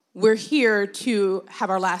we're here to have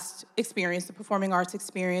our last experience, the performing arts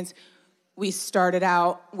experience. We started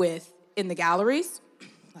out with in the galleries,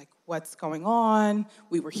 like what's going on?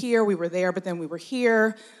 We were here, we were there, but then we were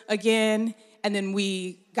here again. And then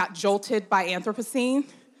we got jolted by Anthropocene.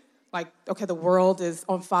 Like, okay, the world is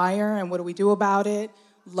on fire, and what do we do about it?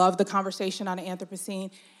 Love the conversation on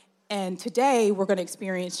Anthropocene. And today, we're gonna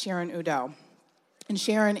experience Sharon Udoh. And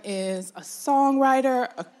Sharon is a songwriter,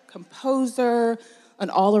 a composer, an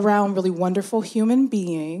all-around really wonderful human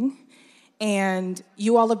being. And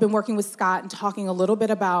you all have been working with Scott and talking a little bit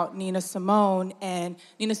about Nina Simone and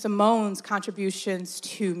Nina Simone's contributions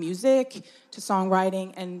to music, to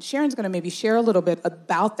songwriting. And Sharon's gonna maybe share a little bit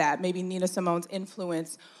about that, maybe Nina Simone's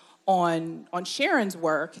influence on Sharon's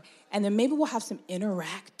work. And then maybe we'll have some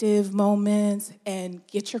interactive moments and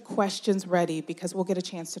get your questions ready because we'll get a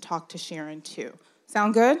chance to talk to Sharon too.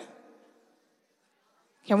 Sound good?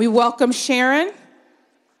 Can we welcome Sharon? Is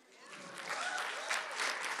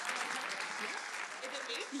it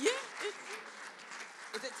me? Yeah.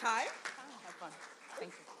 Is it time? Oh, have fun.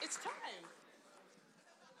 Thank you. It's time.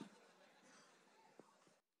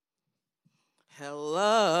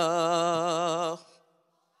 Hello.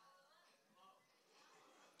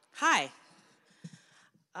 Hi.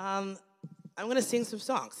 I'm going to sing some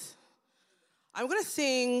songs. I'm going to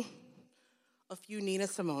sing a few Nina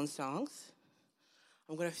Simone songs.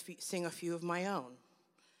 I'm going to sing a few of my own.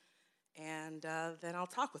 And then I'll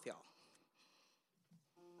talk with y'all.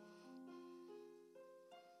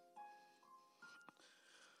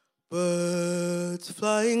 Birds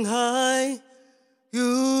flying high,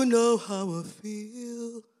 you know how I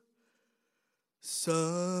feel.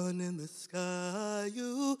 Sun in the sky,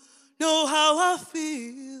 you know how I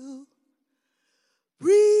feel.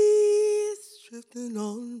 Breeze drifting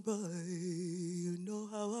on by, you know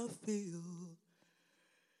how I feel.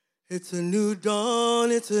 It's a new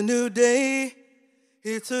dawn, it's a new day,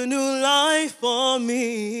 it's a new life for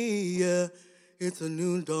me, yeah. It's a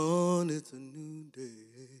new dawn, it's a new day.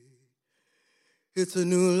 It's a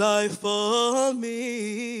new life for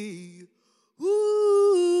me.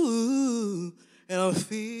 Ooh, and I'm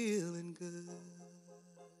feeling good.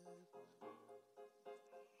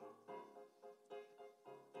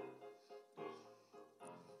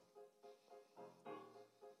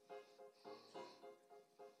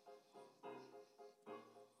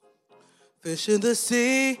 Fish in the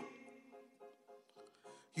sea,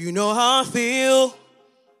 you know how I feel.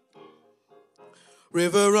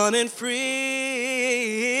 River running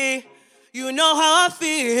free, you know how I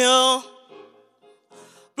feel.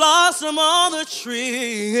 Blossom on the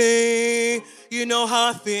tree, you know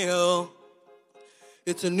how I feel.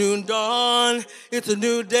 It's a new dawn, it's a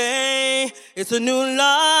new day, it's a new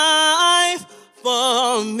life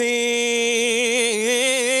for me,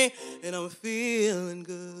 and I'm feeling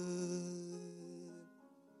good.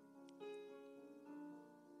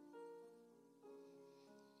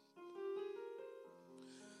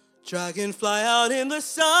 Dragonfly out in the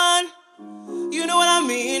sun, you know what I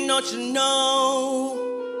mean, don't you know?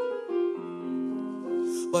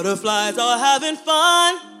 Butterflies are having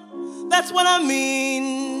fun, that's what I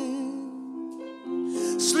mean.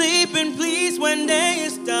 Sleep in peace when day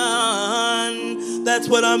is done, that's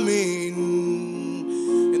what I mean.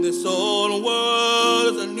 In this old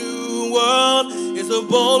world is a new world, it's a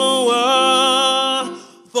bolder world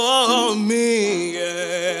for me,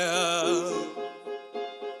 yeah.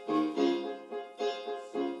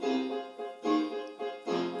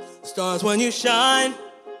 Stars when you shine,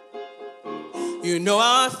 you know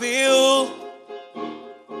how I feel.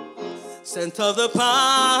 Scent of the pine,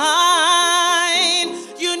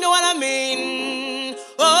 you know what I mean.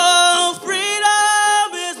 Oh,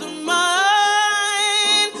 freedom is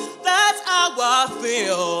mine, that's how I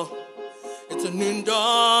feel. It's a new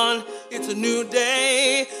dawn, it's a new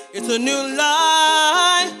day, it's a new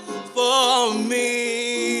life for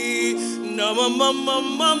me. No, ma, ma, ma,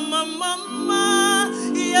 ma, ma, ma, ma.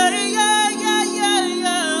 Yeah, yeah, yeah, yeah,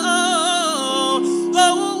 yeah. Oh,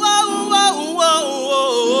 oh, oh, oh, oh,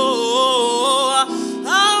 oh.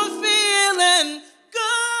 I'm feeling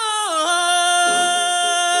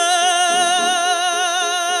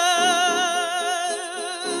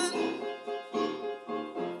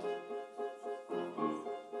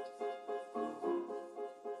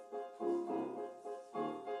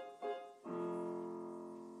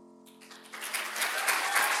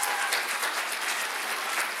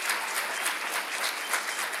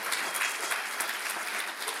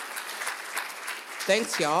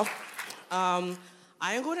Thanks, y'all. I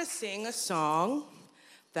am going to sing a song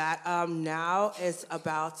that now is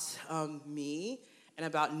about me and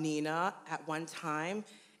about Nina at one time.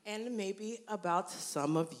 and maybe about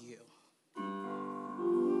some of you.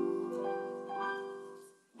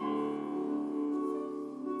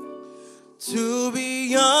 To be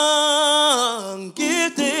young,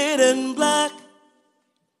 gifted, and black,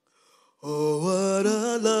 oh, what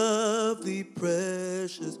a lovely,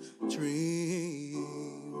 precious dream.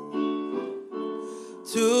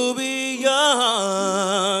 To be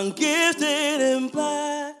young, gifted, and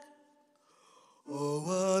black, oh,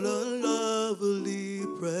 what a lovely,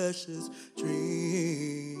 precious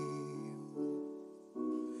dream.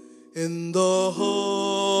 In the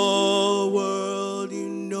whole world, you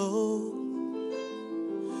know,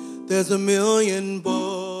 there's a million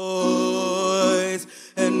boys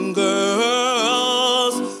and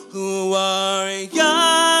girls who are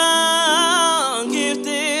young,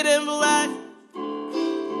 gifted, and black,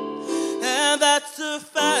 and that's a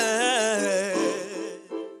fact.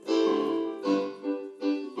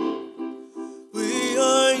 We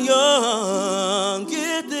are young,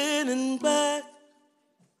 gifted, and black.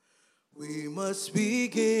 We must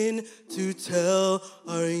begin to tell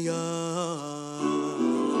our young.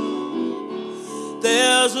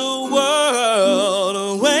 There's a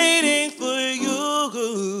world waiting for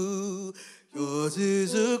you. Yours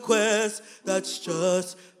is a quest that's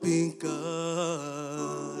just begun.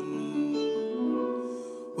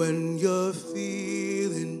 When you're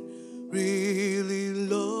feeling really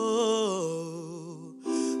low,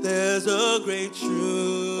 there's a great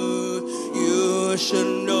truth you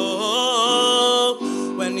should know.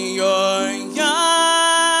 When you're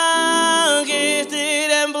young,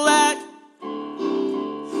 gifted, and black,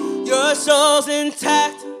 your soul's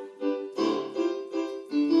intact.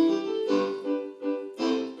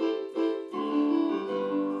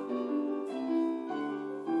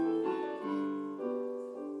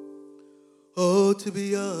 Oh, to be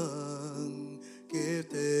young,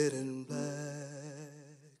 gifted, and black.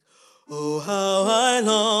 Oh, how I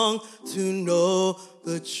long to know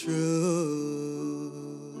the truth.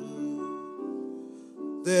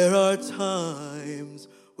 There are times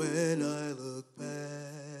when I look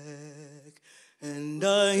back and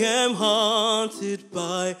I am haunted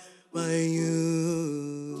by my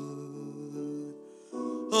youth.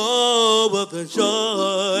 Oh, but the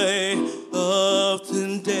joy of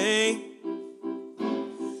today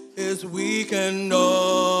is we can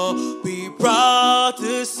all be proud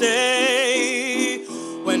to say,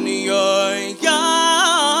 when you're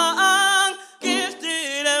young,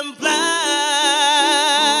 gifted, and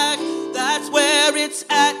black, that's where it's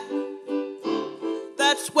at.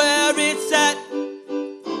 That's where it's at.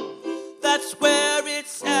 That's where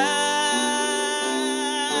it's at.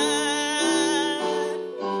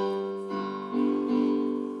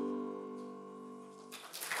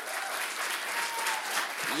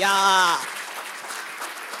 Yeah.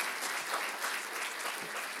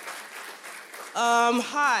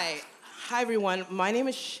 Hi everyone. My name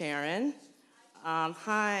is Sharon.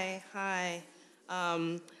 Hi.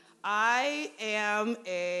 I am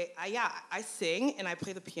I sing and I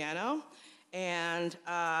play the piano, and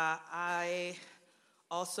I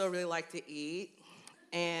also really like to eat,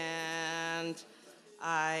 and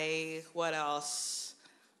what else?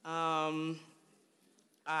 I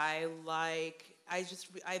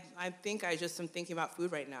think I just am thinking about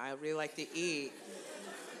food right now. I really like to eat.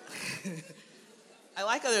 I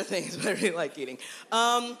like other things, but I really like eating.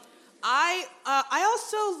 I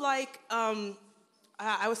also like, I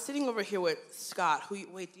was sitting over here with Scott.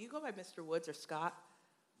 Wait, do you go by Mr. Woods or Scott?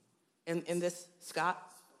 In this, Scott?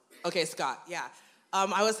 Okay, Scott, yeah.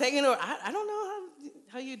 I was hanging over, I don't know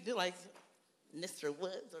how you do, like, Mr.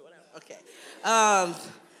 Woods or whatever. Okay.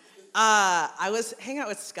 I was hanging out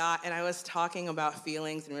with Scott, and I was talking about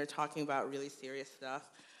feelings, and we were talking about really serious stuff.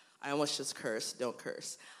 I almost just cursed. Don't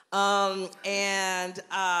curse. I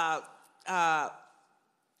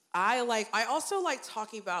also like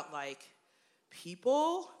talking about, like,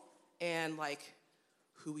 people and, like,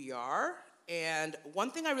 who we are. And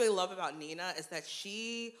one thing I really love about Nina is that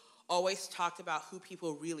she always talked about who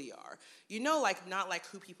people really are. You know, like, not like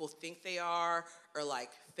who people think they are or,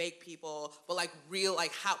 like, fake people, but, like, real,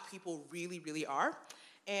 like, how people really, really are.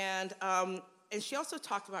 And she also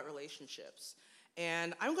talked about relationships.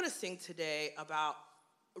 And I'm going to sing today about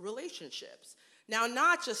relationships. Now,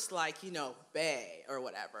 not just like, you know, bae or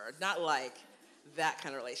whatever, not like that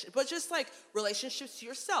kind of relationship, but just like relationships to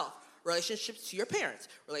yourself, relationships to your parents,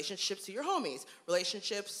 relationships to your homies,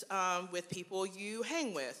 relationships with people you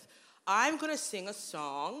hang with. I'm going to sing a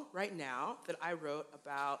song right now that I wrote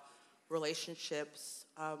about relationships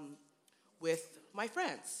with my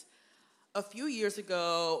friends. A few years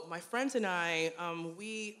ago, my friends and I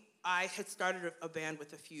had started a band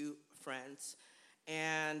with a few friends,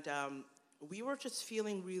 And we were just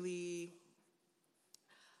feeling really,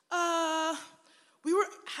 have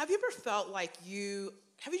you ever felt like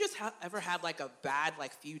have you just ever had like a bad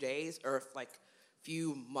like few days or like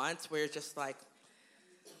few months where you're just like,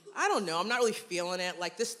 I don't know, I'm not really feeling it.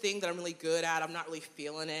 Like this thing that I'm really good at, I'm not really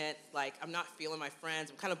feeling it. Like I'm not feeling my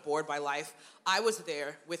friends. I'm kind of bored by life. I was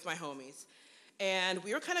there with my homies. And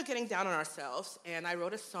we were kind of getting down on ourselves. And I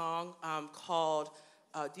wrote a song called,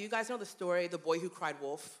 do you guys know the story, The Boy Who Cried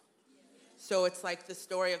Wolf? So it's like the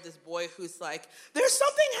story of this boy who's like, there's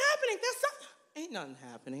something happening. Ain't nothing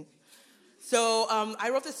happening. So I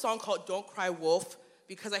wrote this song called Don't Cry Wolf,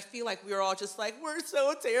 because I feel like we were all just like, we're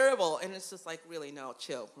so terrible. And it's just like, really, no,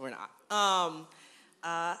 chill, we're not.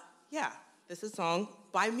 Yeah, this is a song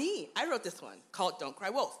by me. I wrote this one called Don't Cry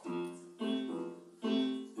Wolf.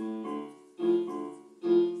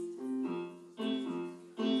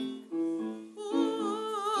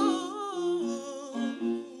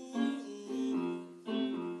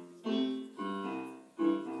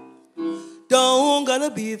 Don't gonna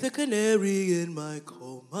be the canary in my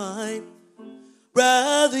coal mine.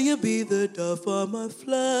 Rather you be the dove for my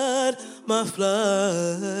flood, my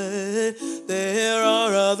flood. There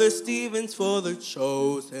are other Stevens for the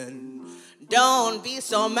chosen. Don't be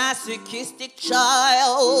so masochistic,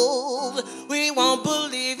 child. We won't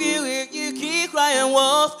believe you if you keep crying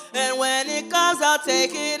wolf. And when it comes, I'll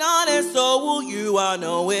take it on, and so will you. I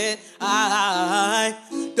know it. I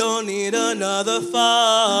don't need another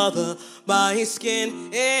father. My skin,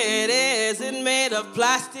 it isn't made of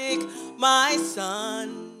plastic, my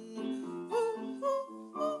son.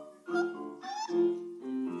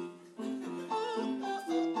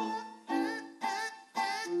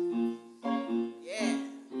 Yeah.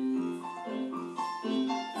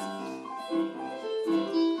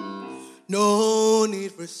 No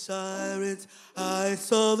need for sirens. I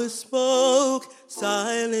saw the smoke.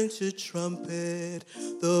 Silence your trumpet.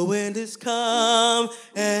 The wind is come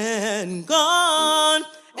and gone.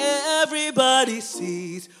 Everybody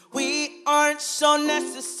sees we aren't so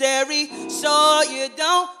necessary, so you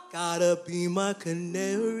don't gotta be my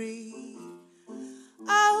canary.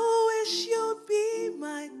 I wish you'd be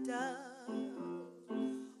my dove.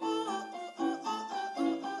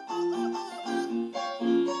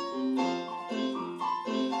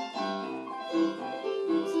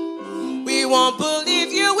 We won't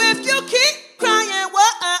believe you if you keep crying.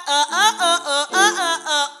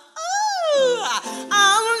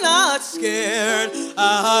 I'm not scared.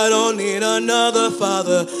 I don't need another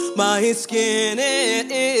father. My skin, it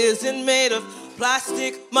isn't made of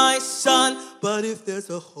plastic, my son. But if there's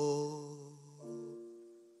a hole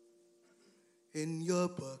in your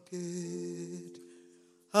bucket,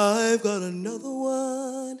 I've got another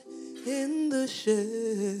one in the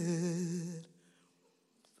shed.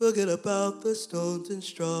 Forget about the stones and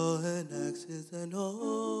straw and axes and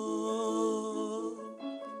all.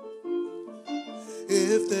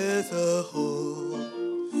 If there's a hole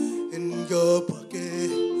in your bucket,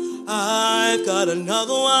 I've got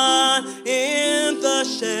another one in the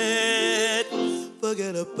shed.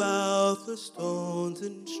 Forget about the stones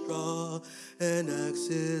and straw and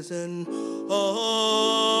axes and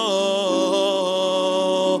all.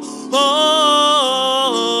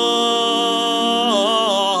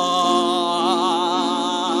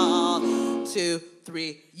 2,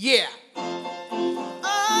 3, yeah.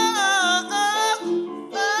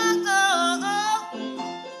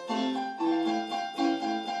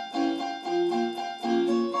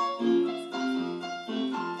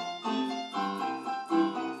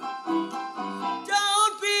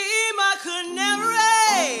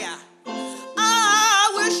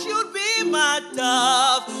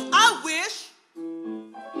 Dove. I wish,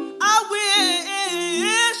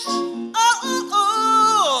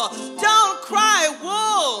 don't cry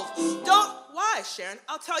wolf. Why, Sharon?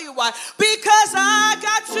 I'll tell you why. Because I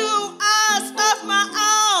got 2 eyes of my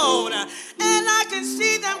own, and I can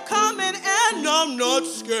see them coming, and I'm not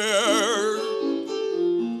scared.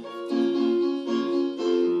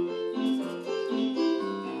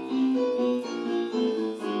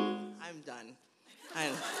 I'm done.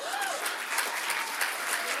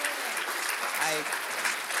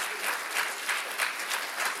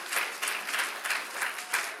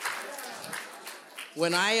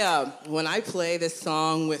 When I play this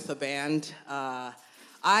song with a band,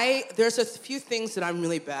 there's a few things that I'm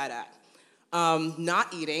really bad at.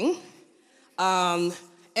 Not eating,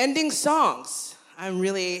 ending songs. I'm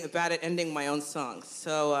really bad at ending my own songs.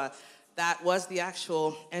 So that was the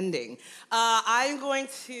actual ending. I'm going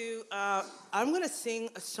to sing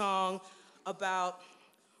a song about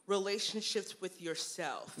relationships with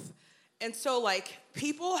yourself. And so, like,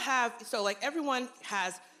 everyone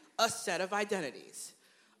has a set of identities.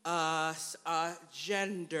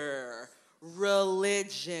 Gender,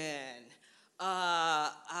 religion,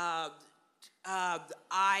 eye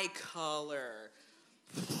color,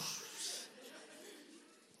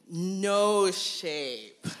 nose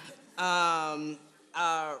shape,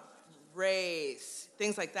 race,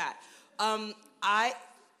 things like that.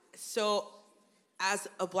 So as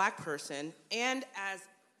a Black person, and as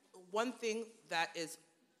one thing that is,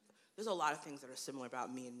 there's a lot of things that are similar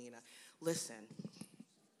about me and Nina. Listen,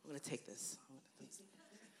 I'm gonna take this.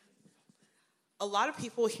 A lot of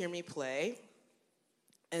people hear me play,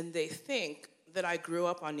 and they think that I grew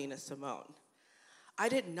up on Nina Simone. I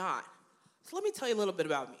did not. So let me tell you a little bit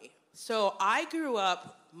about me. So I grew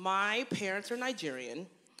up, my parents are Nigerian,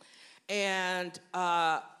 and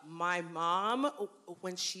my mom,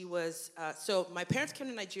 when she was, so my parents came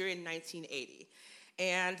to Nigeria in 1980,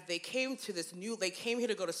 and they came here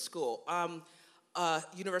to go to school,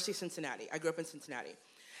 University of Cincinnati. I grew up in Cincinnati.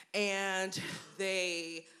 And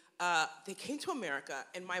they came to America,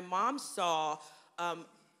 and my mom saw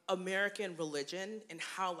American religion and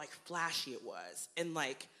how, like, flashy it was, and,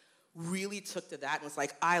 like, really took to that and was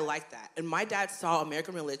like, I like that. And my dad saw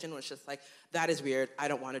American religion and was just like, that is weird. I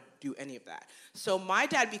don't want to do any of that. So my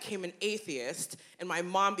dad became an atheist, and my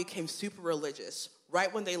mom became super religious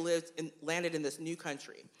right when they landed in this new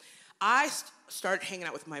country. I started hanging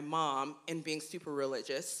out with my mom and being super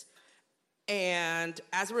religious, and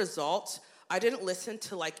as a result, I didn't listen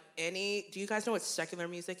to, like, do you guys know what secular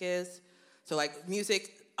music is? So, like,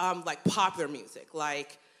 music, like popular music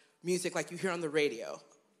like you hear on the radio.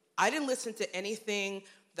 I didn't listen to anything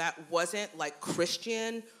that wasn't, like,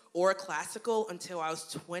 Christian or classical until I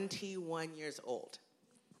was 21 years old.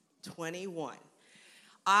 21.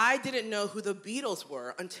 I didn't know who the Beatles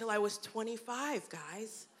were until I was 25,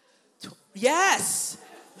 guys. Yes!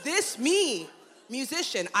 This me,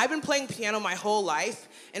 musician. I've been playing piano my whole life,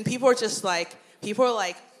 and people are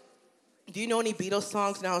like, do you know any Beatles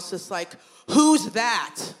songs? And I was just like, who's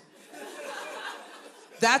that?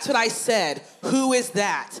 That's what I said. Who is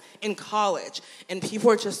that? In college. And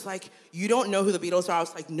people are just like, you don't know who the Beatles are? I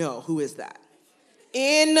was like, no, who is that?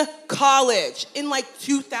 In college, in, like,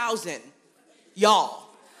 2000, y'all.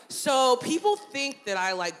 So people think that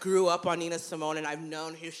I, like, grew up on Nina Simone and I've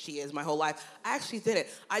known who she is my whole life. I actually didn't.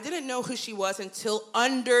 I didn't know who she was until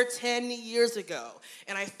under 10 years ago.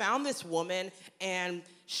 And I found this woman, and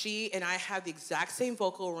she and I have the exact same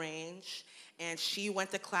vocal range, and she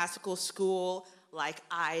went to classical school like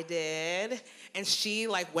I did, and she,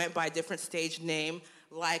 like, went by a different stage name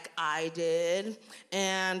like I did,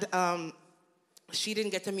 and she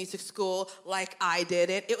didn't get to music school like I did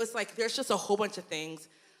it. It was like, there's just a whole bunch of things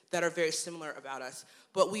that are very similar about us.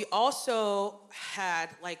 But we also had,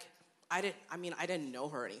 like, I didn't know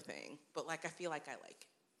her or anything, but, like, I feel like I, like,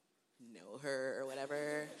 know her or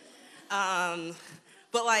whatever.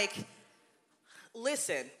 But, like,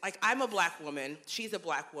 listen, like, I'm a Black woman, she's a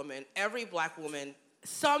Black woman. Every Black woman,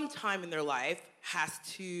 sometime in their life, has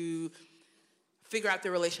to figure out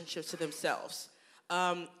their relationships to themselves.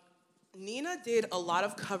 Nina did a lot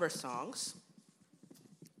of cover songs.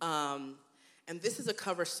 And this is a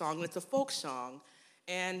cover song, and it's a folk song.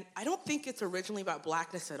 And I don't think it's originally about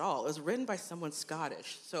Blackness at all. It was written by someone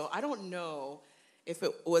Scottish. So I don't know if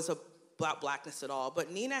it was about Blackness at all.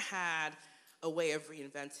 But Nina had a way of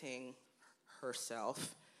reinventing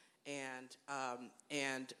herself and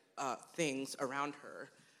things around her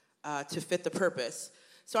to fit the purpose.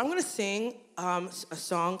 So I'm going to sing a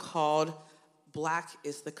song called Black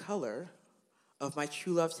is the Color of My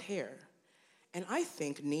True Love's Hair. And I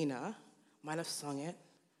think Nina might have sung it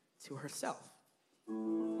to herself.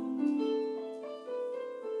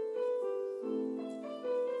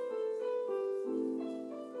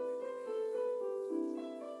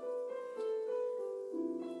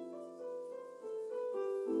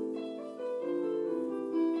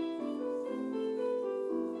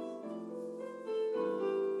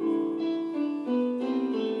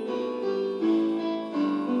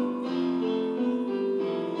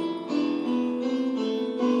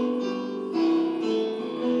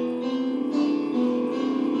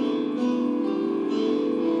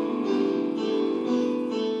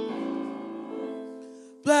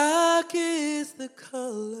 Black is the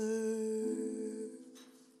color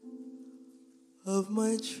of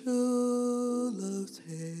my true love's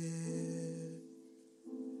hair.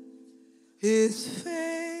 His face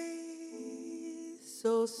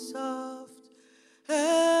so soft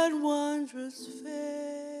and wondrous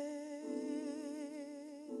fair.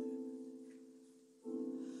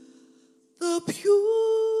 The pure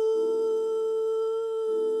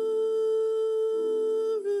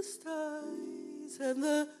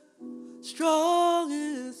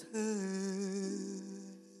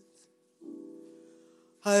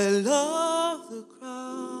I love the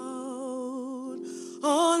crowd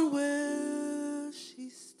on where she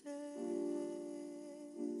stands.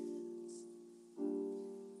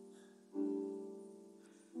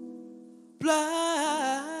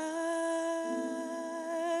 Black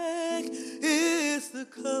is the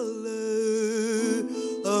color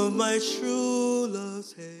of my true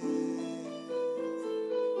love's hair.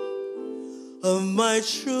 Of my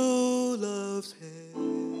true love's hair.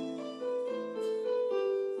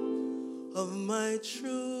 Of my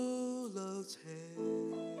true love's hair.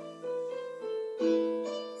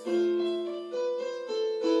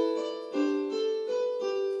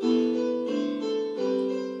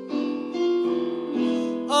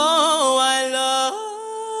 Oh, I love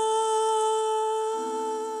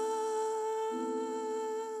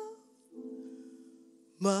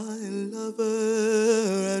my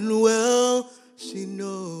lover, and well she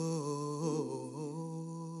knows.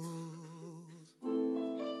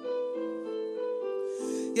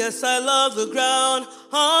 Yes, I love the ground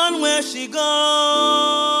on where she goes,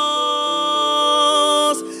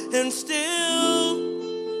 and still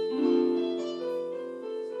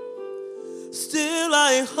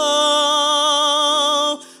I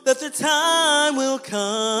hope that the time will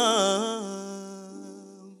come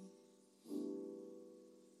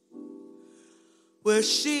where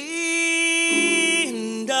she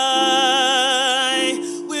and I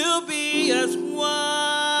will be as one.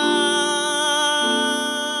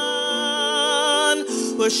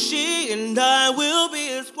 Where she and I will be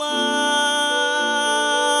as one.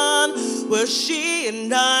 Where she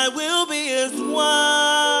and I will be as one.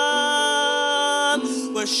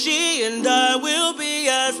 Where she and I will be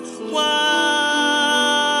as one.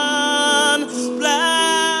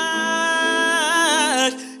 Black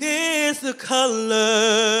is the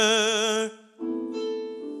color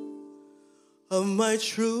of my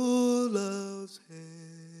true love's hair.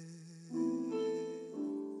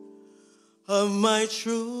 Of my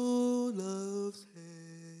true love's hair.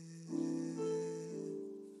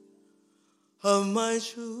 Of my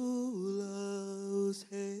true love's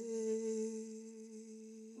hair.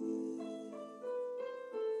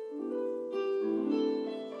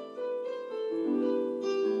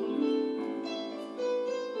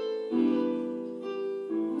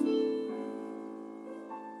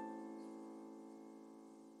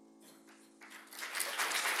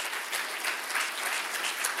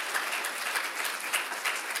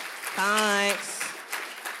 Thanks.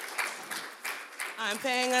 I'm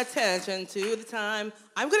paying attention to the time.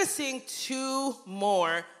 I'm going to sing 2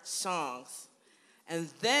 more songs. And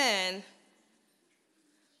then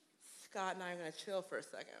Scott and I are going to chill for a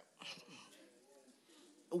second.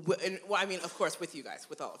 Well, I mean, of course, with you guys,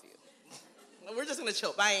 with all of you. We're just going to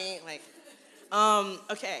chill. Bye.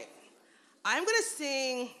 Okay. I'm going to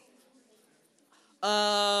sing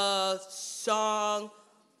a song.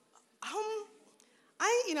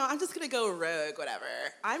 I'm just going to go rogue, whatever.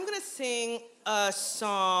 I'm going to sing a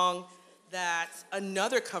song that's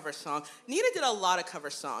another cover song. Nina did a lot of cover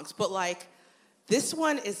songs, but, this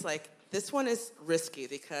one is risky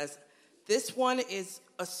because this one is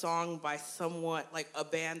a song by someone, a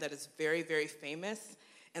band that is very, very famous,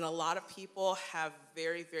 and a lot of people have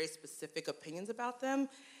very, very specific opinions about them,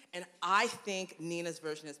 and I think Nina's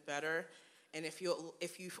version is better, and if you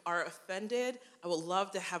are offended, I would love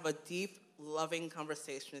to have a deep, loving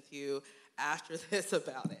conversation with you after this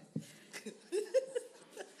about it.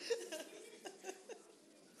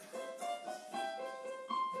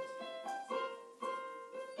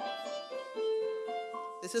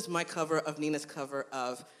 This is my cover of Nina's cover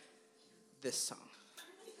of this song.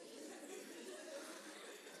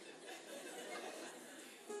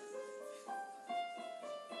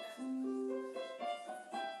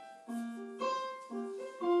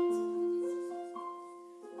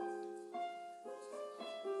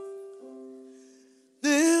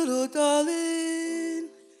 Little darling,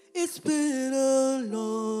 it's been a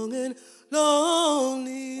long and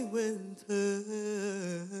lonely winter.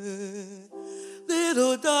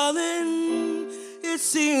 Little darling, it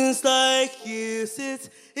seems like years since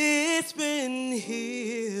it's been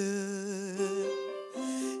here.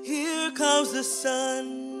 Here comes the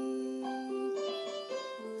sun.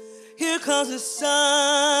 Here comes the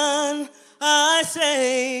sun. I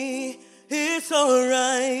say it's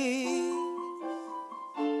alright.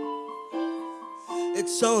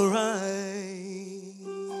 It's alright.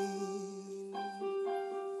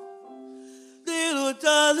 Little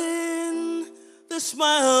darling, the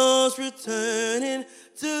smiles returning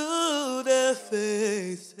to their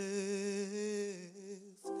faces.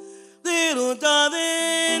 Little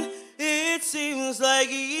darling, it seems like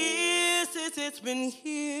years since it's been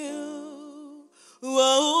here.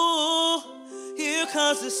 Whoa, here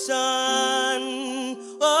comes the sun.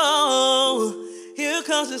 Oh, here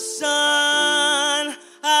comes the sun.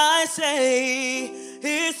 I say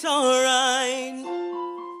it's alright.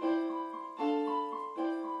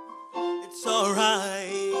 It's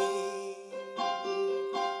alright.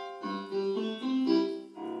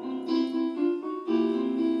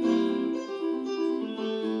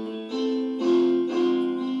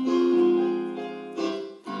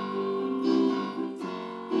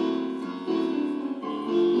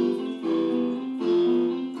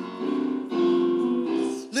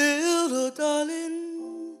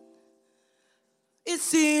 It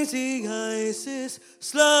seems the ice is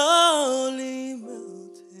slowly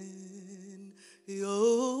melting.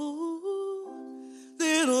 Oh,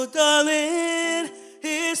 little darling,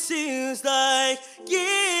 it seems like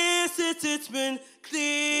yes, it's been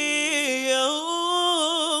clear.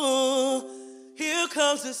 Oh, here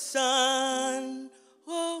comes the sun.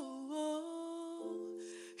 Whoa, whoa.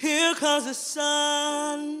 Here comes the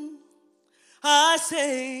sun. I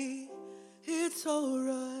say it's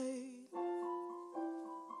alright.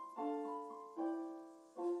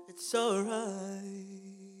 It's alright.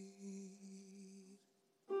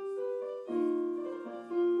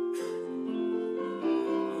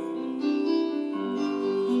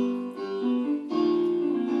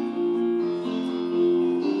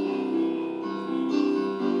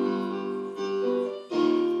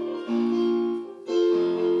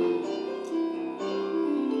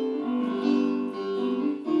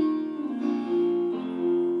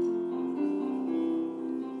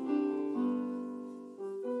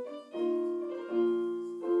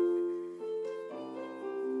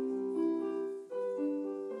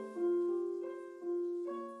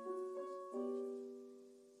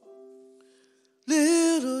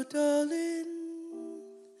 Little darling,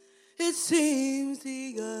 it seems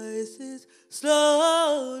the ice is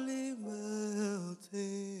slowly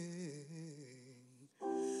melting.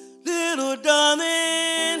 Little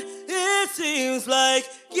darling, it seems like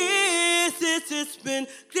yes, it's been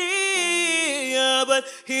clear, but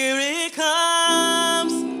here it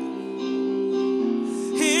comes.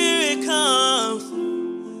 Here it comes.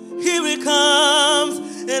 Here it comes,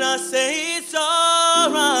 and I say it's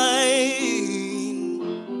alright.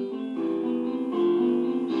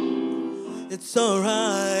 It's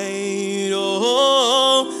alright.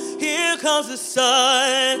 Oh, here comes the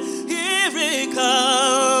sun. Here it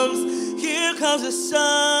comes. Here comes the sun.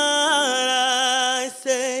 I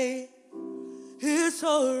say it's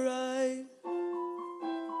alright.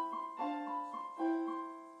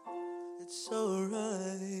 It's alright.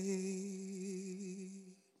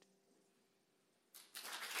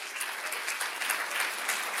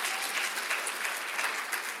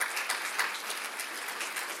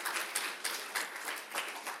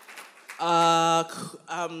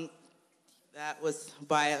 That was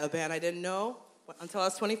by a band I didn't know until I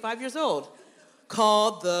was 25 years old,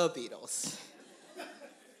 called The Beatles.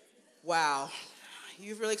 Wow,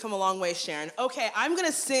 you've really come a long way, Sharon. Okay, I'm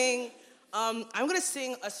gonna sing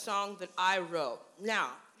a song that I wrote.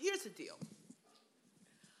 Now, here's the deal.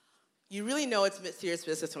 You really know it's serious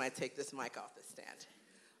business when I take this mic off the stand.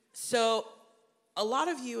 So, a lot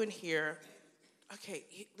of you in here, okay,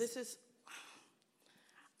 this is.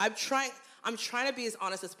 I'm trying to be as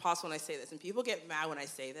honest as possible when I say this, and people get mad when I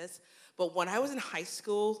say this, but when I was in high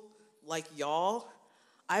school, like y'all,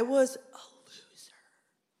 I was a loser.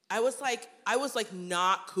 I was like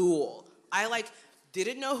not cool. I like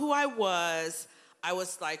didn't know who I was. I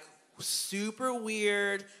was like super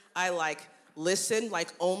weird. I like listened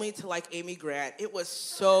like only to like Amy Grant. It was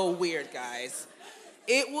so weird, guys.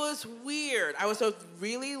 It was weird. I was a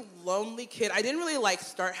really lonely kid. I didn't really like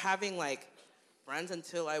start having like friends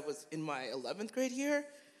until I was in my 11th grade year.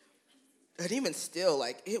 And even still,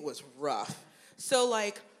 like, it was rough. So,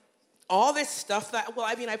 like, all this stuff that, well,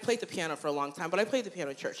 I mean, I played the piano for a long time, but I played the piano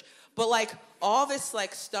in church. But, like, all this,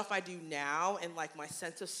 like, stuff I do now and, like, my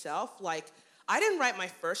sense of self, like, I didn't write my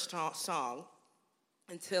first song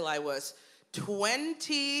until I was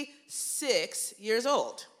 26 years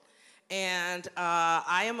old. And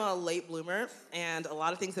I am a late bloomer, and a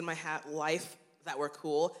lot of things in my life that were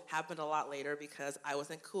cool happened a lot later because I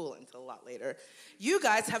wasn't cool until a lot later. You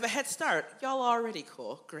guys have a head start. Y'all are already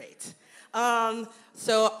cool. Great.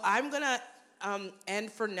 So I'm going to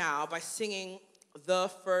end for now by singing the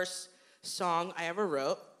first song I ever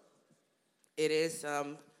wrote. It is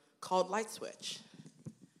called Light Switch.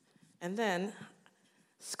 And then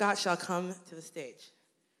Scott shall come to the stage.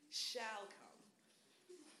 Shall come.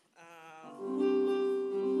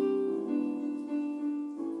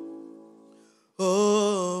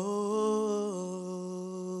 Oh,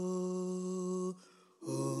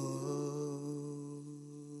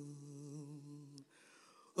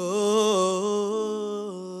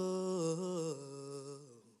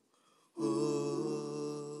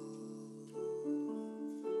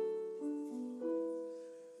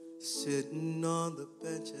 sitting on the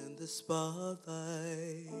bench in the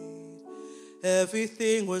spotlight.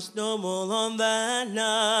 Everything was normal on that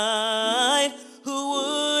night. Who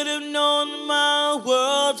would have known my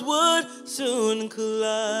worlds would soon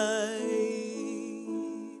collide?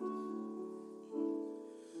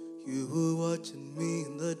 You were watching me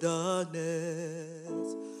in the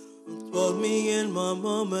darkness, told me in my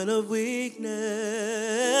moment of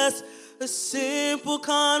weakness. A simple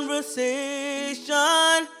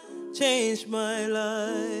conversation changed my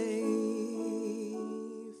life.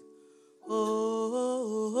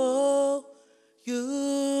 Oh, you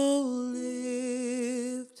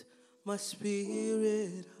lift my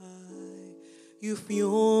spirit high. You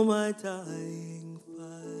fuel my dying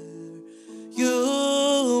fire.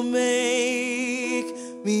 You make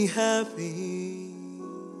me happy.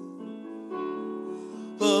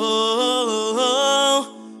 Oh,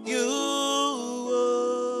 you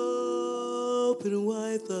open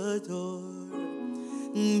wide the door,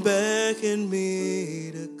 beckon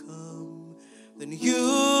me to come. Then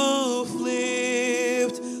you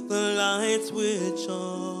flipped the light switch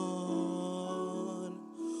on.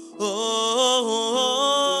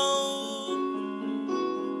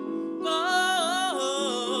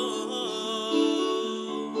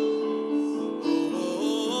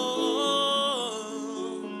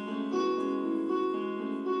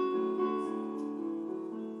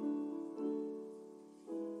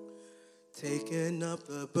 Taking up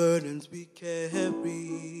the burdens we carry,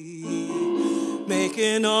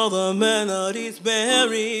 making all the melodies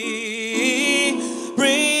merry,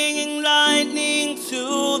 bringing lightning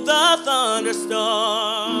to the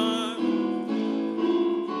thunderstorm.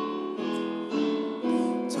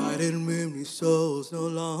 Tied in weary souls no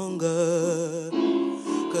longer,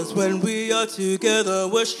 'cause when we are together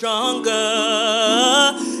we're stronger.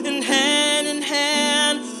 And hand in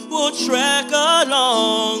hand we'll trek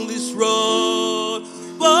along this road.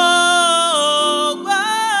 Whoa, whoa.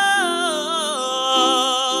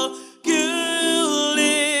 You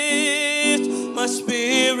lift my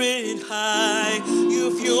spirit high.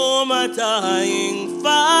 You fuel my dying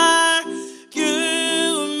fire.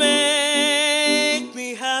 You make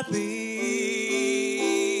me happy.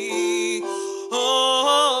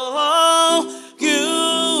 Oh, you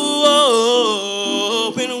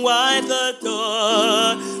open wide the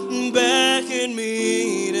door, beckon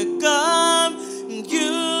me to come.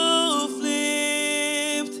 You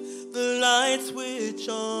flipped the light switch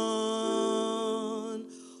on.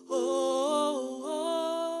 Oh,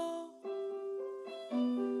 oh,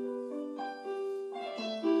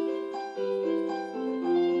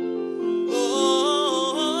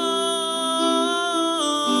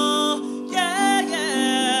 oh, yeah, yeah.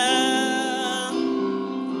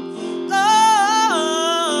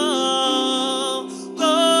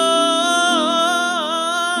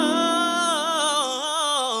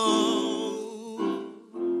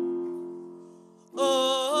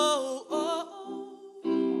 Oh,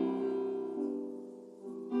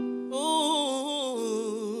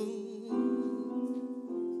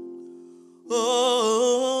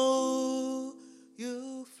 oh,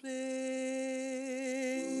 you flip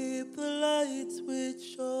the light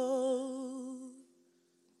switch on.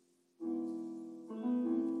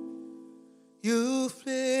 You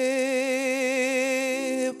flip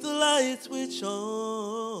the light switch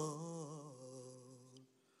on.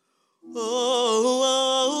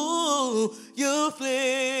 Oh, you flip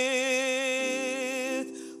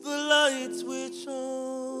the light switch on.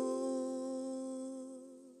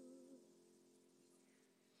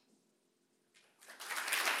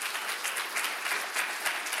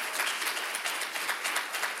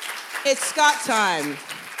 It's Scott time.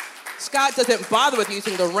 Scott doesn't bother with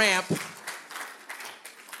using the ramp.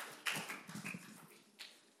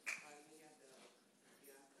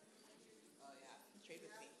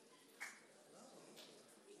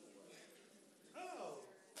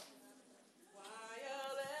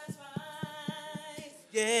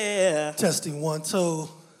 Yeah. Testing 1, 2.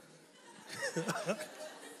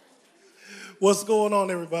 What's going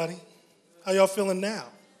on, everybody? How y'all feeling now?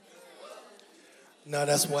 No,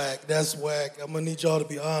 that's whack. That's whack. I'm gonna need y'all to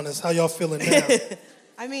be honest. How y'all feeling now?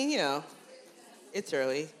 I mean, you know, it's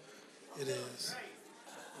early. It is.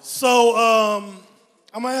 So, I'm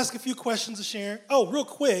gonna ask a few questions to Sharon. Oh, real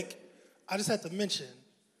quick, I just had to mention.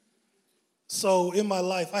 So, in my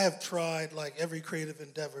life, I have tried like every creative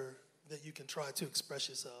endeavor that you can try to express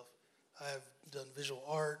yourself. I have done visual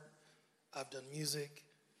art. I've done music.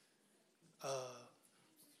 I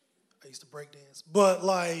used to break dance, but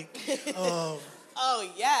like. Oh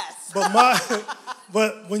yes.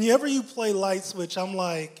 But whenever you play Light Switch, I'm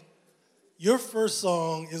like, your first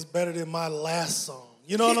song is better than my last song.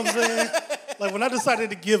 You know what I'm saying? Like, when I decided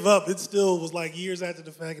to give up, it still was like years after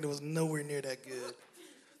the fact, and it was nowhere near that good.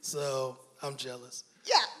 So, I'm jealous.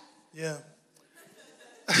 Yeah.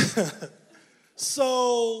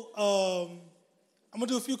 So, I'm going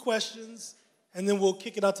to do a few questions, and then we'll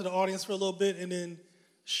kick it out to the audience for a little bit, and then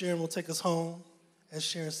Sharon will take us home as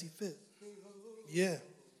Sharon see fit. Yeah.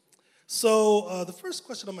 So, the first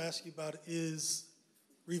question I'm going to ask you about is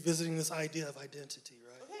revisiting this idea of identity,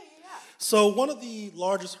 right? Okay, yeah. So one of the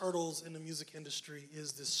largest hurdles in the music industry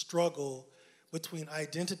is this struggle between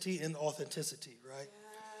identity and authenticity, right?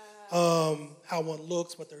 Yeah. How one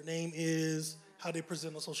looks, what their name is, how they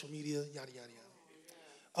present on social media, yada, yada,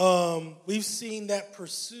 yada. We've seen that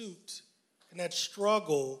pursuit and that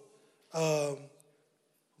struggle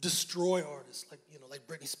destroy artists, like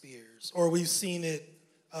Britney Spears, or we've seen it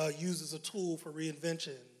used as a tool for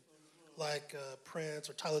reinvention, like Prince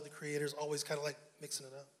or Tyler, the Creator's always kind of like mixing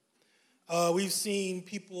it up. We've seen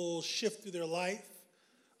people shift through their life,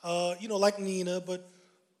 like Nina, but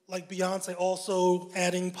like Beyonce also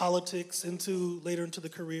adding politics later into the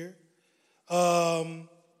career. And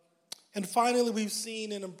finally, we've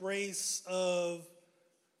seen an embrace of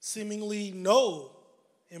seemingly no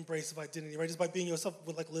embrace of identity, right? Just by being yourself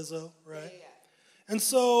with like Lizzo, right? Yeah. And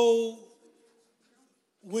so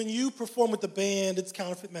when you perform with the band, it's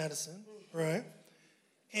Counterfeit Madison, right?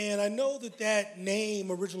 And I know that name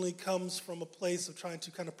originally comes from a place of trying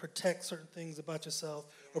to kind of protect certain things about yourself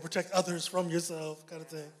or protect others from yourself kind of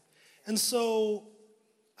thing. And so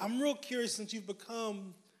I'm real curious, since you've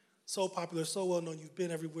become so popular, so well-known, you've been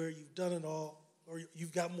everywhere, you've done it all, or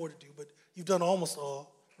you've got more to do, but you've done almost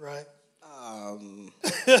all, right?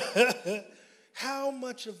 How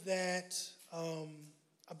much of that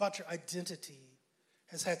about your identity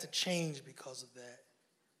has had to change because of that?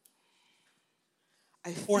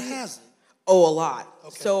 Or has it? Oh, a lot.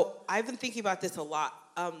 Okay. So I've been thinking about this a lot.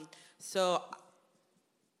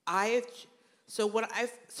 I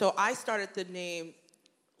started the name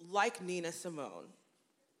like Nina Simone.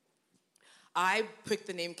 I picked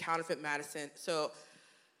the name Counterfeit Madison. So,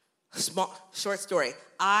 short story.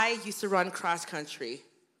 I used to run cross country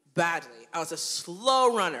badly. I was a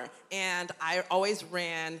slow runner, and I always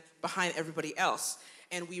ran behind everybody else.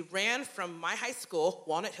 And we ran from my high school,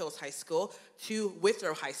 Walnut Hills High School, to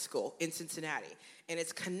Withrow High School in Cincinnati. And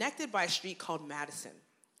it's connected by a street called Madison.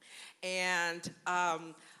 And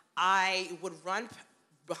I would run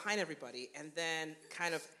behind everybody and then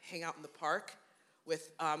kind of hang out in the park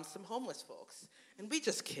with some homeless folks. And we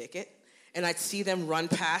just kick it. And I'd see them run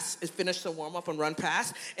past, finish the warm-up and run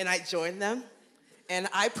past, and I'd join them. And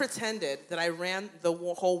I pretended that I ran the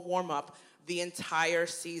whole warm-up the entire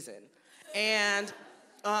season. And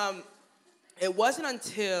it wasn't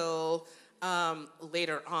until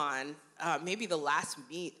later on, maybe the last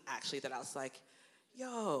meet, actually, that I was like,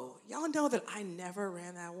 yo, y'all know that I never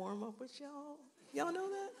ran that warm-up with y'all? Y'all know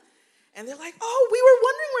that? And they're like, oh, we were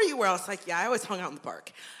wondering where you were. I was like, yeah, I always hung out in the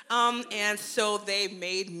park. And so they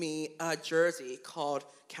made me a jersey called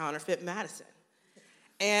Counterfeit Madison.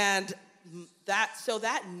 And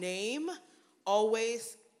that name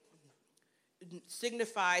always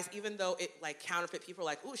signifies, even though it like counterfeit, people are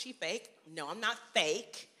like, ooh, she fake. No, I'm not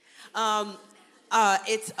fake.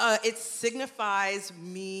 It signifies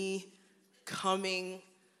me coming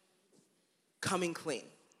clean.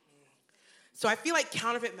 So I feel like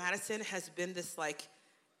Counterfeit Madison has been this like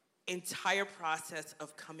entire process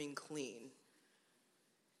of coming clean.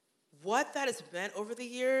 What that has meant over the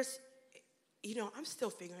years, I'm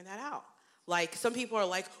still figuring that out. Like, some people are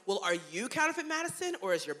like, well, are you Counterfeit Madison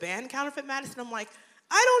or is your band Counterfeit Madison? I'm like,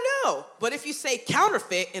 I don't know. But if you say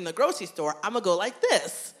counterfeit in the grocery store, I'm going to go like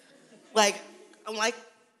this. Like, I'm like,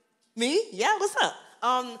 me? Yeah, what's up?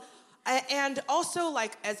 And also,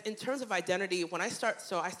 like, as in terms of identity, I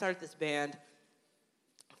started this band.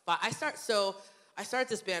 I started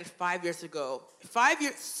this band 5 years ago.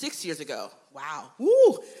 6 years ago. Wow.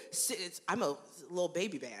 Woo! I'm a little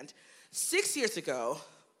baby band. 6 years ago,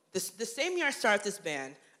 the same year I started this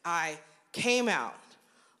band, I came out,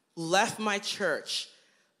 left my church,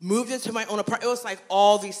 moved into my own apartment. It was like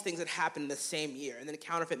all these things that happened the same year. And then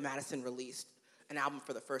Counterfeit Madison released an album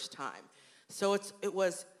for the first time. So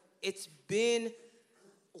it's been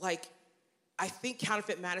like, I think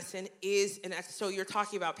Counterfeit Madison is so you're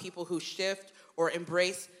talking about people who shift or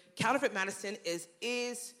embrace. Counterfeit Madison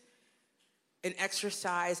is an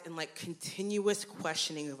exercise in like continuous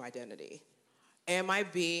questioning of identity. Am I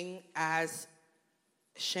being, as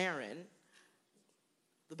Sharon,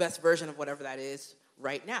 the best version of whatever that is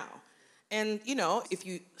right now? And, if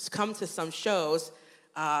you come to some shows,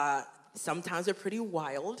 sometimes they're pretty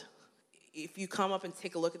wild. if you come up and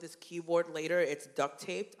take a look at this keyboard later, it's duct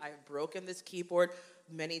taped. I've broken this keyboard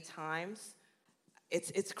many times.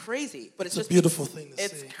 It's crazy, but it's just a beautiful thing to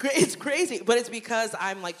see. It's crazy, but it's because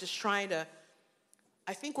I'm like just trying to.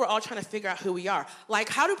 I think we're all trying to figure out who we are. Like,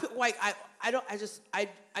 how do like I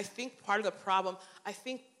think part of the problem. I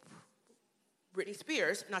think Britney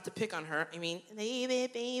Spears, not to pick on her. I mean,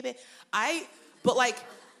 baby. But like,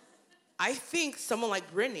 I think someone like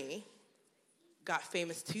Britney got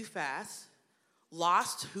famous too fast,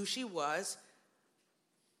 lost who she was,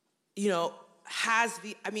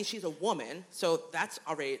 she's a woman, so that's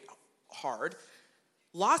already hard.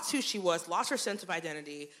 Lost who she was, lost her sense of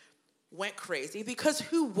identity, went crazy, because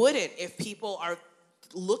who wouldn't if people are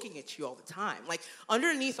looking at you all the time? Like,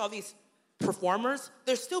 underneath all these performers,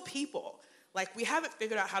 there's still people. Like, we haven't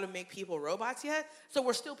figured out how to make people robots yet, so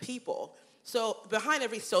we're still people. So behind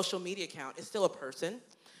every social media account is still a person.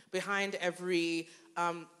 Behind every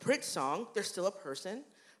Prince song, there's still a person.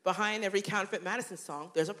 Behind every Counterfeit Madison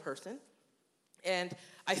song, there's a person. And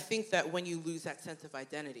I think that when you lose that sense of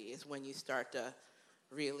identity is when you start to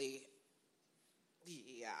really,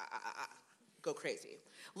 go crazy.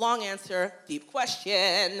 Long answer, deep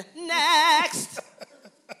question. Next!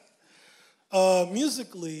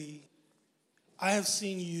 Musically, I have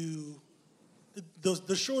seen you,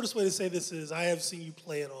 the shortest way to say this is I have seen you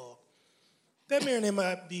play it all. That may or may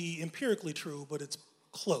not be empirically true, but it's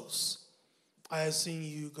close. I have seen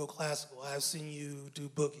you go classical. I have seen you do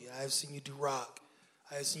boogie. I have seen you do rock.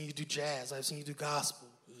 I have seen you do jazz. I have seen you do gospel.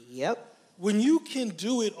 Yep. When you can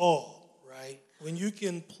do it all, right? When you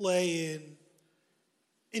can play in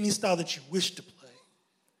any style that you wish to play,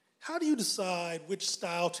 how do you decide which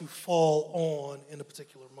style to fall on in a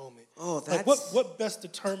particular moment? Oh, that's... Like what best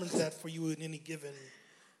determines that for you in any given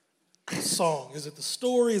song? Is it the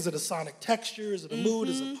story? Is it a sonic texture? Is it a mood?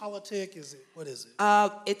 Is it politic? What is it?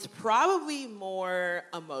 It's probably more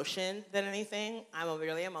emotion than anything. I'm a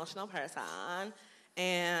really emotional person.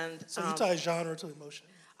 And so you tie genre to emotion?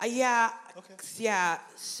 Yeah. Okay. Yeah.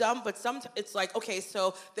 Some it's like, okay,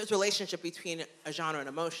 so there's a relationship between a genre and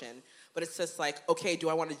emotion, but it's just like, okay, do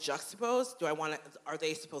I want to juxtapose? Are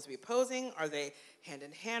they supposed to be opposing? Are they hand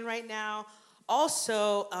in hand right now?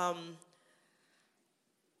 Also,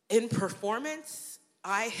 in performance,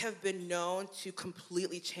 I have been known to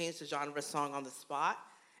completely change the genre of a song on the spot,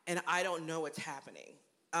 and I don't know what's happening.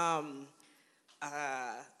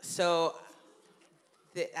 So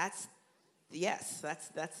that's the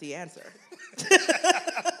answer.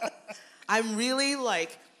 I'm really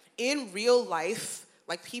like, in real life,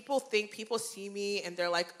 like people see me and they're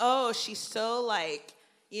like, oh, she's so like,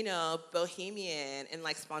 bohemian and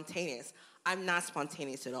like spontaneous. I'm not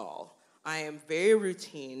spontaneous at all. I am very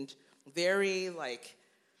routine, very like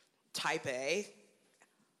type A,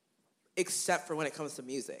 except for when it comes to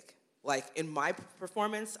music. Like in my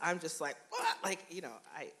performance, I'm just like, what? Like,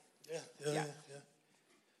 Yeah.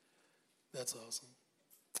 That's awesome.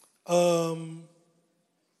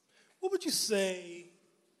 What would you say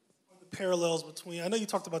are the parallels between, I know you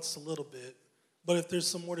talked about this a little bit, but if there's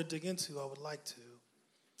some more to dig into, I would like to.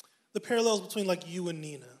 The parallels between like you and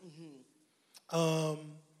Nina. Mm-hmm.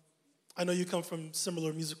 I know you come from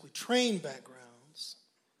similar musically trained backgrounds,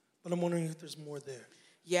 but I'm wondering if there's more there.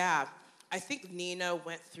 Yeah, I think Nina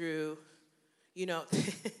went through, Nina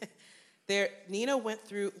went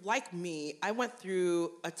through, like me, I went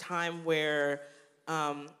through a time where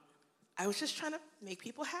I was just trying to make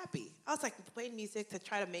people happy. I was like playing music to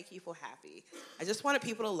try to make people happy. I just wanted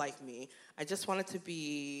people to like me. I just wanted to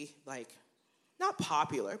be like, not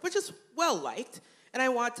popular, but just well-liked. And I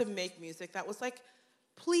wanted to make music that was like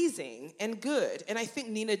pleasing and good. And I think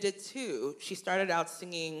Nina did too. She started out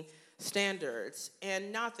singing standards.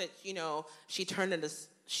 And not that, she turned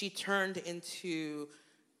into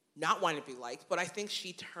not wanting to be liked, but I think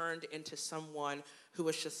she turned into someone who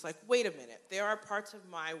was just like, wait a minute, there are parts of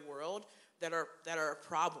my world that are a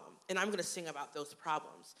problem, and I'm going to sing about those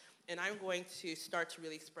problems, and I'm going to start to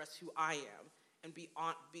really express who I am and be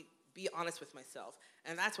honest with myself.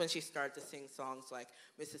 And that's when she started to sing songs like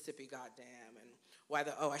Mississippi Goddamn and I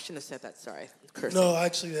shouldn't have said that, sorry. I'm cursing. No,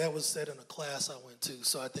 actually, that was said in a class I went to,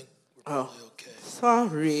 so I think we're probably okay.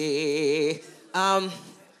 Sorry.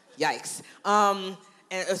 Yikes.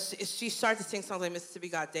 And she started to sing songs like Mississippi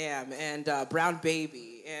Goddamn and Brown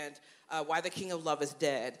Baby and Why the King of Love is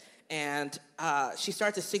Dead. And she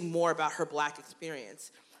started to sing more about her Black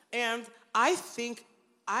experience. And I think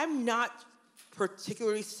I'm not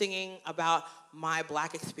particularly singing about my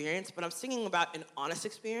Black experience, but I'm singing about an honest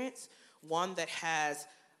experience, one that has,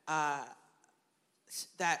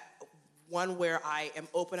 one where I am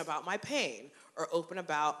open about my pain, or open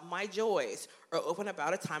about my joys, or open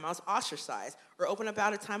about a time I was ostracized, or open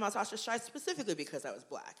about a time I was ostracized specifically because I was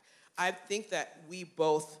Black. I think that we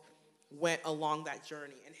both went along that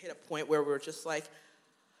journey and hit a point where we were just like,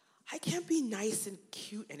 I can't be nice and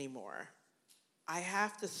cute anymore. I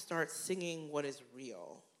have to start singing what is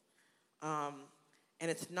real. And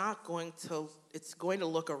it's going to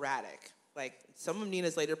look erratic. Like, some of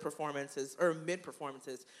Nina's later performances, or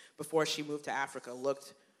mid-performances, before she moved to Africa,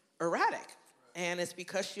 looked erratic. And it's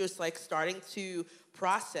because she was, like, starting to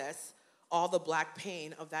process all the Black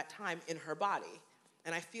pain of that time in her body.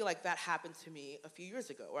 And I feel like that happened to me a few years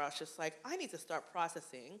ago, where I was just like, I need to start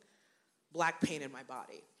processing Black pain in my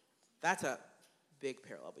body. That's a big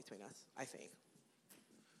parallel between us, I think.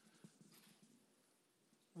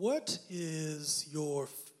 What is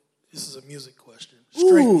this is a music question,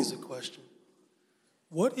 straight music question.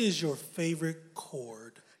 What is your favorite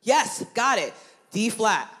chord? Yes, got it. D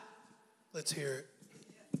flat. Let's hear it.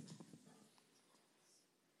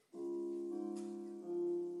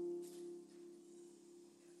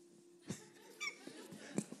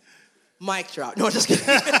 Mic drop. No, just kidding.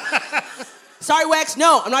 Sorry, Wex.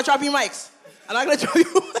 No, I'm not dropping your mics. I'm not going to drop your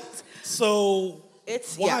mics. So,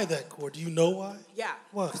 why that chord? Do you know why? Yeah.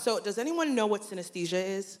 What? So, does anyone know what synesthesia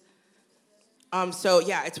is?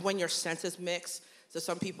 It's when your senses mix. So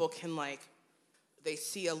some people can, like, they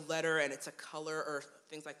see a letter and it's a color or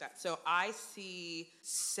things like that. So I see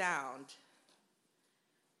sound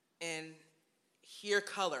and hear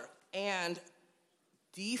color. And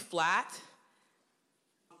D flat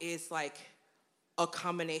is like a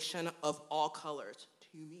combination of all colors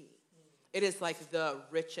to me. It is like the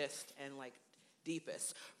richest and like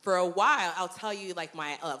deepest. For a while, I'll tell you like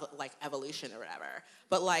my like evolution or whatever.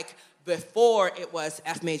 But like before, it was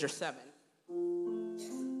F major 7.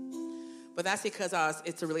 But that's because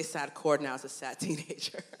it's a really sad chord now as a sad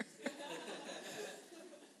teenager.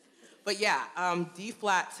 But yeah, D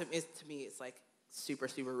flat to me is like super,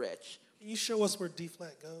 super rich. Can you show us where D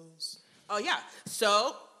flat goes? Oh yeah.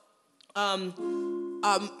 So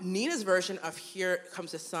Nina's version of Here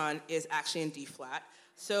Comes the Sun is actually in D flat.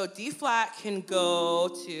 So D flat can go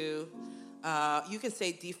to, you can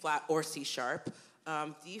say D flat or C sharp.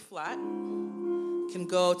 D flat can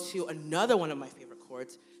go to another one of my favorite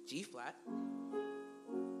chords, G flat.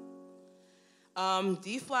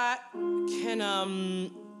 D flat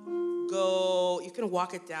can go, you can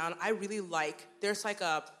walk it down. I really like, there's like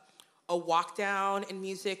a walk down in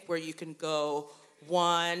music where you can go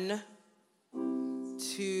 1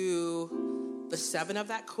 to the 7 of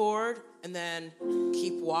that chord and then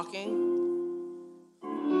keep walking.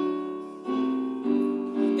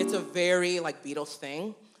 It's a very like Beatles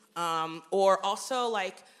thing. Or also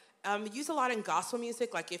like, use a lot in gospel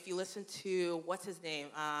music. Like if you listen to, what's his name?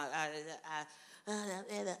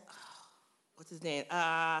 What's his name?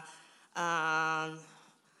 How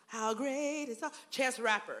great is all? Chance the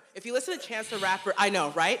Rapper. If you listen to Chance the Rapper, I know,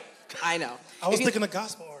 right? I know. I was thinking a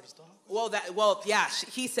gospel artist, dog. Well, yeah,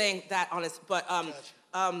 he's saying that on his, but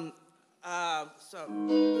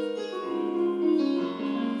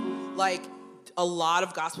like a lot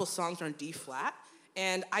of gospel songs are in D flat,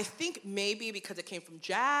 and I think maybe because it came from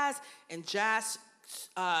jazz, and jazz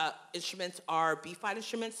instruments are B flat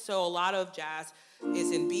instruments, so a lot of jazz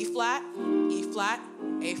is in B flat, E flat,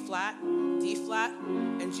 A flat, D flat,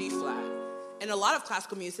 and G flat. And a lot of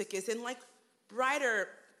classical music is in like brighter,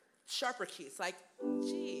 sharper keys, like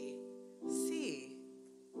G, C,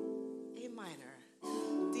 A minor,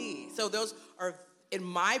 D. So those are, in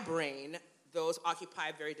my brain, those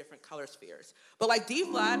occupy very different color spheres. But like D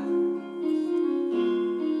flat,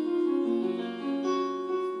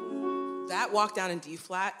 that walk down in D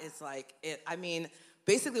flat is like,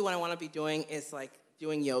 basically what I want to be doing is like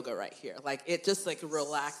doing yoga right here. Like it just like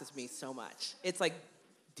relaxes me so much. It's like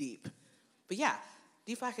deep. But yeah,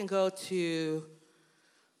 D flat can go to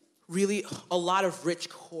really a lot of rich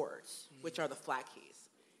chords, which are the flat keys.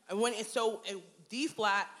 And D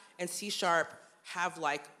flat and C sharp have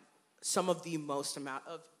like some of the most amount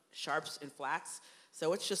of sharps and flats.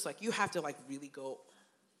 So it's just like you have to like really go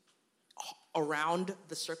around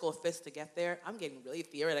the circle of fifths to get there. I'm getting really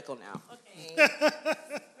theoretical now. Okay.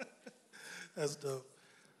 That's dope.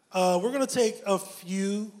 We're going to take a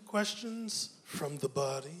few questions from the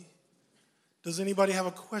body. Does anybody have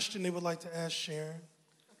a question they would like to ask Sharon?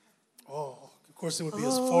 Oh, of course it would be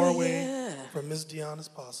as far away from Miss Dionne as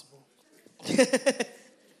possible.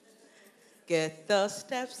 Get those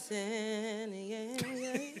steps in, yeah.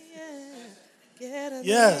 Get them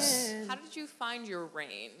Yes. in. How did you find your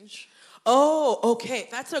range? Oh, okay.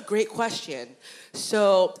 That's a great question.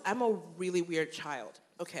 So I'm a really weird child.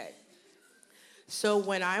 Okay. So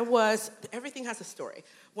everything has a story.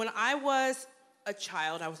 When I was a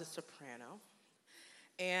child, I was a soprano.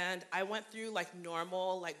 And I went through like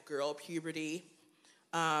normal, like girl puberty,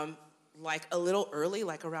 like a little early,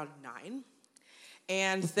 like around 9.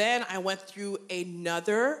 And then I went through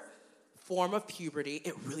another form of puberty.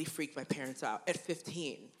 It really freaked my parents out at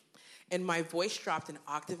 15. And my voice dropped an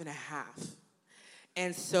octave and a half.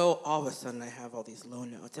 And so all of a sudden I have all these low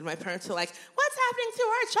notes. And my parents are like, what's happening to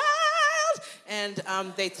our child?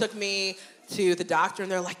 And they took me to the doctor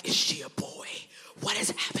and they're like, is she a boy? What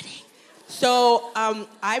is happening? So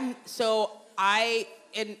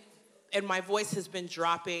and my voice has been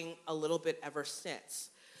dropping a little bit ever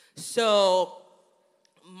since. So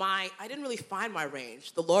I didn't really find my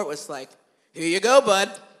range. The Lord was like, here you go, bud.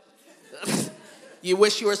 You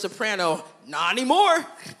wish you were a soprano. Not anymore.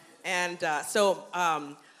 And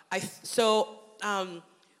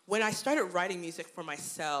when I started writing music for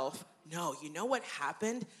myself, you know what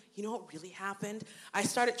happened? You know what really happened? I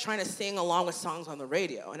started trying to sing along with songs on the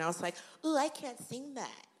radio. And I was like, ooh, I can't sing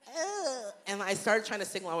that. Ugh. And I started trying to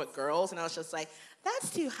sing along with girls. And I was just like, that's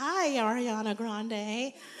too high, Ariana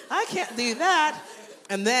Grande. I can't do that.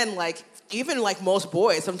 And then, like, even like most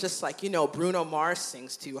boys, I'm just like, Bruno Mars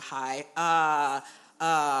sings too high.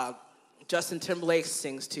 Justin Timberlake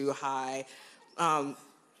sings too high.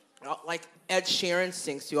 Like Ed Sheeran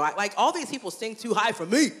sings too high. Like all these people sing too high for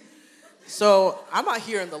me. So I'm out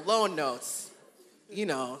here in the low notes.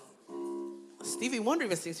 Stevie Wonder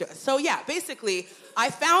even sings too high. So yeah, basically,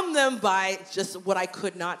 I found them by just what I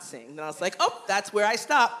could not sing. And I was like, oh, that's where I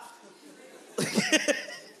stop.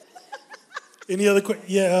 Any other questions?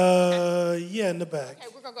 Yeah, in the back. Okay,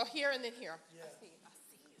 we're going to go here and then here. Yeah. I see.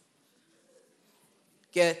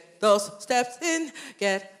 Get those steps in,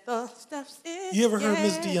 get those steps in. You ever heard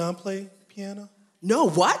Miss Dionne play piano? No,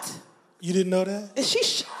 what? You didn't know that? Is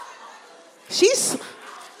she's...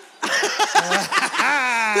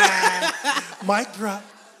 Mic drop.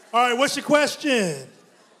 All right, what's your question?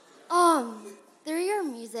 Through your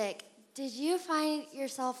music, did you find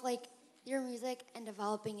yourself, like, your music and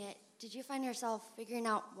developing it, did you find yourself figuring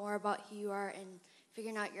out more about who you are and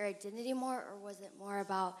figuring out your identity more, or was it more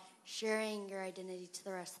about sharing your identity to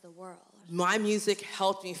the rest of the world? My music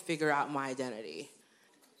helped me figure out my identity.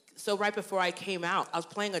 So right before I came out, I was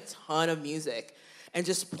playing a ton of music and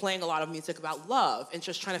just playing a lot of music about love and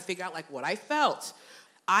just trying to figure out, like, what I felt.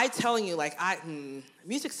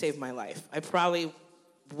 Music saved my life. I probably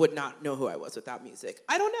would not know who I was without music.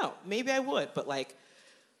 I don't know. Maybe I would, but, like,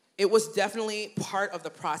 it was definitely part of the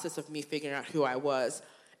process of me figuring out who I was.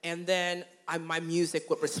 And then my music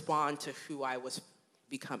would respond to who I was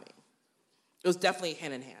becoming. It was definitely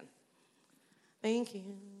hand in hand. Thank you.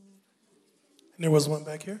 And there was one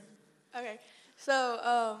back here. Okay.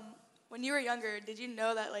 So, when you were younger, did you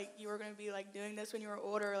know that, like, you were going to be, like, doing this when you were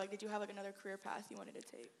older? Or, like, did you have, like, another career path you wanted to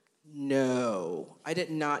take? No. I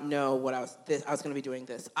did not know I was going to be doing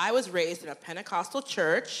this. I was raised in a Pentecostal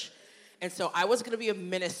church, and so I was going to be a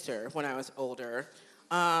minister when I was older.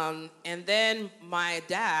 And then my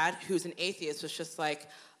dad, who's an atheist, was just like,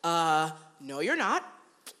 no, you're not.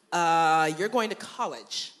 You're going to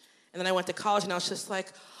college. And then I went to college, and I was just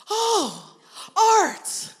like, oh,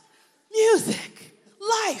 art, music,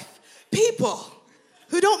 life, people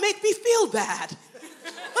who don't make me feel bad.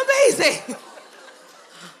 Amazing.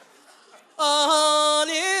 Oh,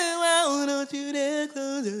 don't you dare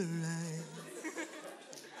close your eyes.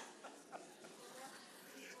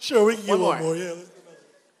 Sure, we can get one more. Yeah.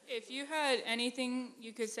 If you had anything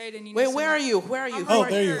you could say to Nina Wait, Simone... where are you? Where are you? Oh,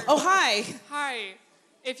 there you are. Oh, hi. Hi.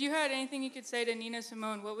 If you had anything you could say to Nina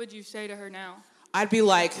Simone, what would you say to her now? I'd be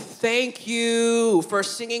like, thank you for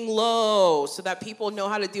singing low so that people know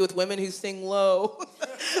how to deal with women who sing low.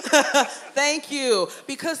 Thank you.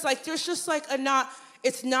 Because, like, there's just, like,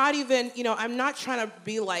 it's not even, I'm not trying to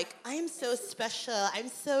be like, I'm so special, I'm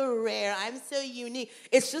so rare, I'm so unique.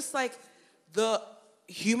 It's just, like, the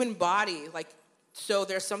human body, like, so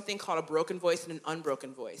there's something called a broken voice and an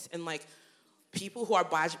unbroken voice. And, like, people who are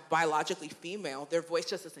biologically female, their voice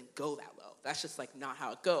just doesn't go that low. That's just, like, not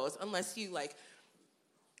how it goes. Unless you, like,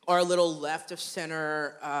 are a little left of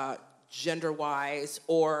center gender-wise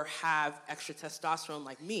or have extra testosterone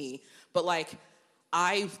like me. But, like,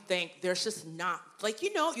 I think there's just not, like,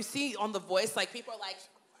 you see on The Voice, like, people are like,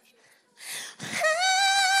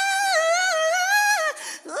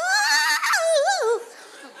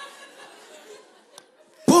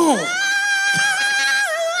 boom.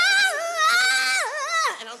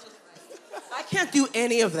 And I was just like, I can't do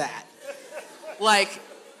any of that. Like,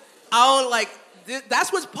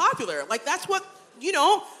 that's what's popular. Like, that's what,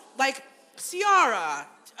 like, Ciara,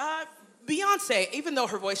 Beyonce, even though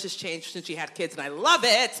her voice has changed since she had kids, and I love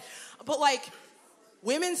it, but like,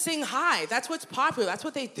 women sing high. That's what's popular. That's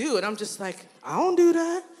what they do. And I'm just like, I don't do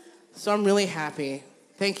that. So I'm really happy.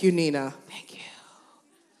 Thank you, Nina. Thank you.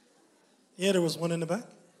 Yeah, there was one in the back.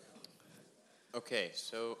 Okay,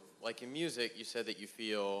 so like in music, you said that you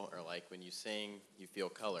feel, or like when you sing, you feel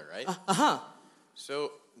color, right? Uh-huh.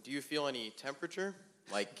 So do you feel any temperature?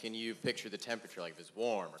 Like, can you picture the temperature, like if it's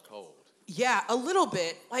warm or cold? Yeah, a little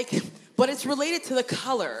bit. Like, but it's related to the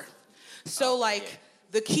color. So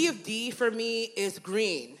the key of D for me is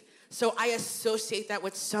green. So I associate that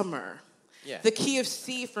with summer. Yeah. The key of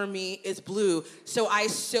C for me is blue. So I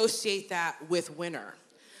associate that with winter.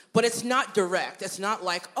 But it's not direct. It's not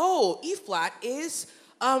like, oh, E flat is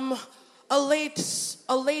a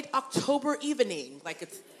late October evening. Like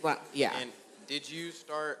it's, well, yeah. And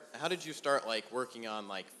how did you start like working on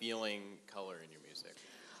like feeling color in your music?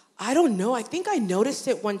 I don't know. I think I noticed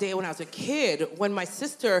it one day when I was a kid when my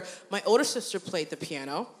older sister played the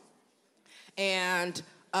piano. And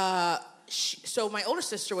so my older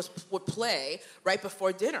sister would play right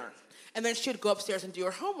before dinner. And then she'd go upstairs and do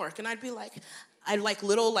her homework. And I'd be like,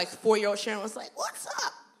 little 4-year-old Sharon was like, what's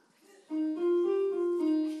up?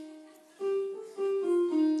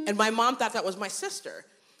 And my mom thought that was my sister.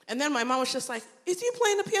 And then my mom was just like, is you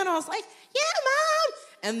playing the piano? I was like, yeah, Mom.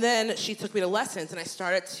 And then she took me to lessons, and I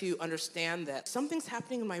started to understand that something's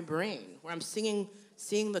happening in my brain where I'm seeing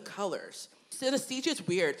the colors. Synesthesia is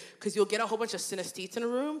weird because you'll get a whole bunch of synesthetes in a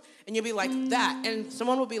room, and you'll be like, that. And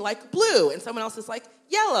someone will be like, blue, and someone else is like,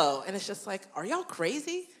 yellow. And it's just like, are y'all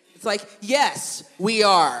crazy? It's like, yes, we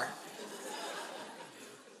are.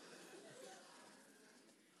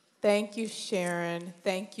 Thank you, Sharon.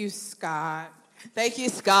 Thank you, Scott. Thank you,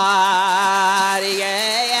 Scott.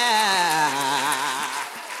 Yeah.